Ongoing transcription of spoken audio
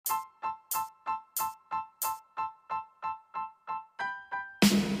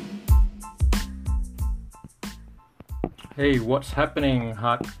Hey, what's happening,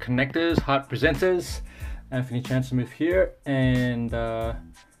 Heart Connectors, Heart Presenters? Anthony Chansomith here, and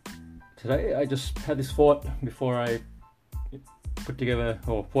today I just had this thought before I put together,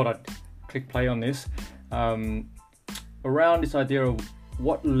 or thought I'd click play on this, around this idea of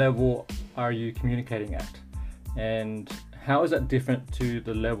what level are you communicating at, and how is that different to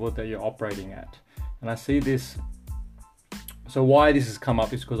the level that you're operating at. And I see this, so why this has come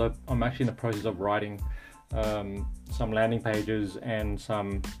up is because I'm actually in the process of writing some landing pages and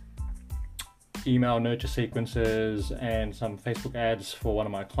some email nurture sequences and some Facebook ads for one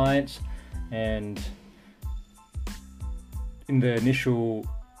of my clients. And in the initial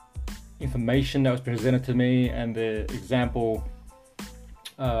information that was presented to me and the example,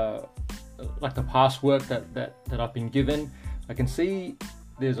 like the past work that I've been given, I can see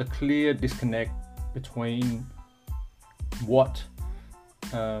there's a clear disconnect between what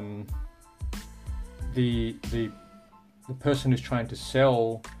the person who's trying to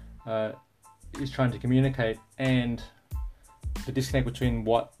sell is trying to communicate, and the disconnect between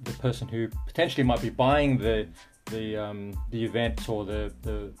what the person who potentially might be buying the event or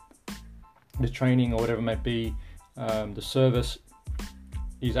the training or whatever it might be, the service,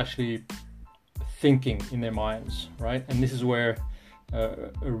 is actually thinking in their minds, right? And this is where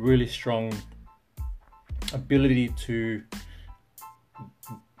a really strong ability to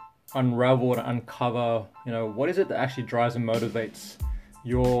unravel and uncover, what is it that actually drives and motivates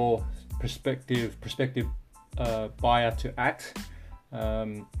your prospective buyer to act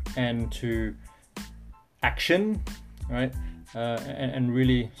and to action, right? And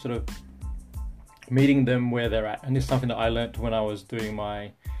really sort of meeting them where they're at. And this is something that I learned when I was doing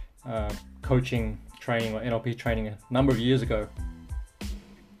my coaching training or NLP training a number of years ago,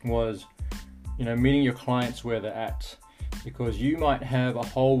 was meeting your clients where they're at. Because you might have a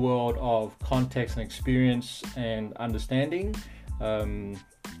whole world of context and experience and understanding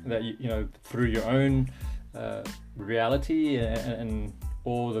that through your own reality and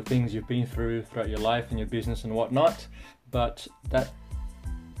all the things you've been through throughout your life and your business and whatnot, but that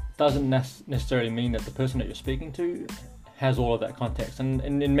doesn't necessarily mean that the person that you're speaking to has all of that context, and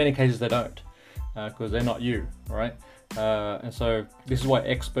in many cases they don't, because they're not you, right? And so this is why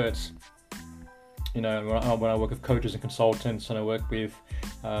experts, when I work with coaches and consultants, and I work with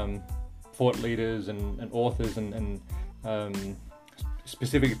thought leaders and authors and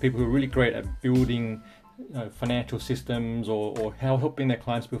specifically people who are really great at building financial systems or helping their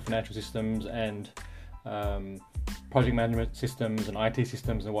clients build financial systems and project management systems and IT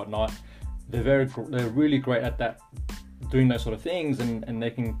systems and whatnot. They're really great at that, doing those sort of things, and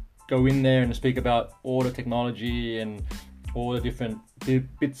they can go in there and speak about all the technology and all the different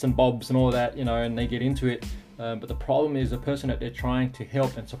bits and bobs and all that, and they get into it. But the problem is the person that they're trying to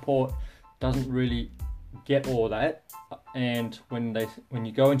help and support doesn't really get all that. And when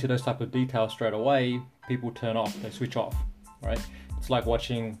you go into those type of details straight away, people turn off, they switch off, right? It's like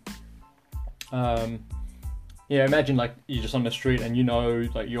watching, imagine like you're just on the street and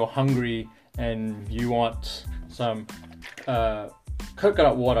like you're hungry and you want some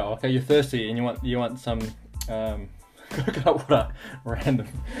coconut water. Okay, you're thirsty and you want some coconut water, random,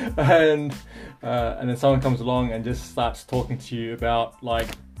 and then someone comes along and just starts talking to you about, like,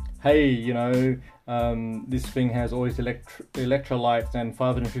 hey, this thing has all these electrolytes and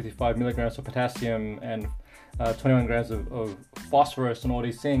 555 milligrams of potassium and 21 grams of phosphorus and all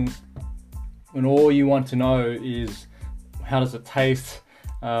these things, and all you want to know is, how does it taste?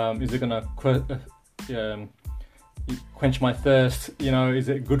 Is it gonna quench my thirst? Is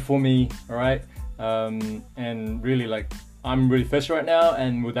it good for me? All right. And really, like, I'm really thirsty right now,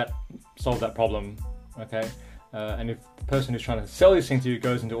 and would that solve that problem? Okay. And if the person who's trying to sell this thing to you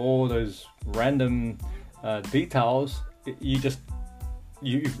goes into all those random details, you're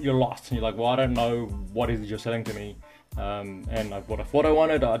lost, and you're like, well, I don't know what is it you're selling to me, and what I thought I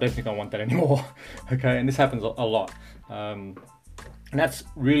wanted, I don't think I want that anymore. Okay. And this happens a lot, and that's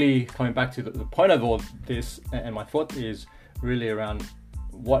really coming back to the point of all this, and my thought is really around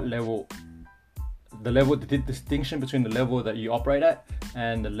what level, the distinction between the level that you operate at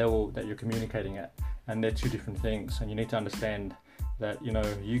and the level that you're communicating at. And they're two different things, and you need to understand that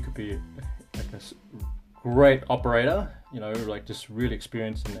you could be like a great operator, like just really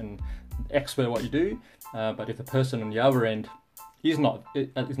experienced and expert at what you do, but if the person on the other end is not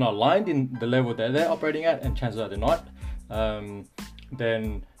aligned in the level that they're operating at, and chances are they're not,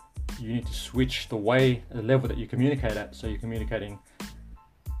 then you need to switch the level that you communicate at, so you're communicating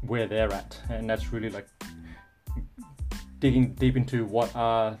where they're at. And that's really like digging deep into what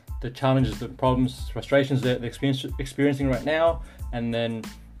are the challenges, the problems, frustrations that they're experiencing right now, and then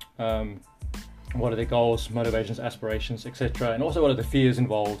what are their goals, motivations, aspirations, etc., and also what are the fears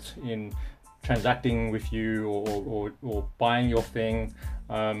involved in transacting with you or buying your thing,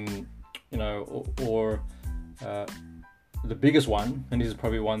 or the biggest one, and this is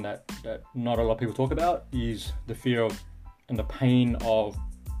probably one that not a lot of people talk about, is the fear of and the pain of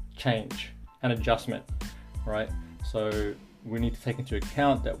change and adjustment, right? So we need to take into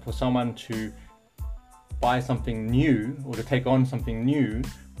account that for someone to buy something new or to take on something new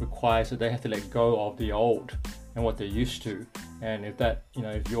requires that they have to let go of the old and what they're used to. And if that,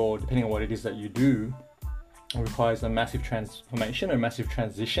 if you're, depending on what it is that you do, requires a massive transformation or massive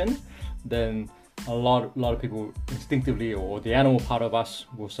transition, then a lot of people instinctively, or the animal part of us,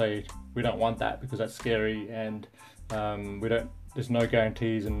 will say we don't want that because that's scary, and there's no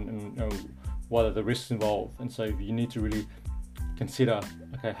guarantees and what are the risks involved. And so you need to really consider,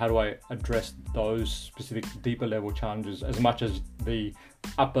 okay, how do I address those specific deeper level challenges as much as the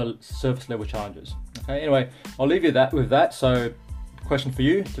upper surface level challenges. Okay, anyway, I'll leave you with that. So question for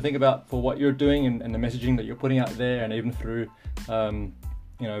you to think about for what you're doing and the messaging that you're putting out there, and even through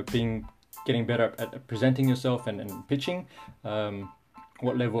getting better at presenting yourself and pitching,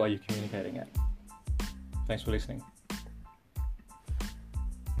 what level are you communicating at? Thanks for listening.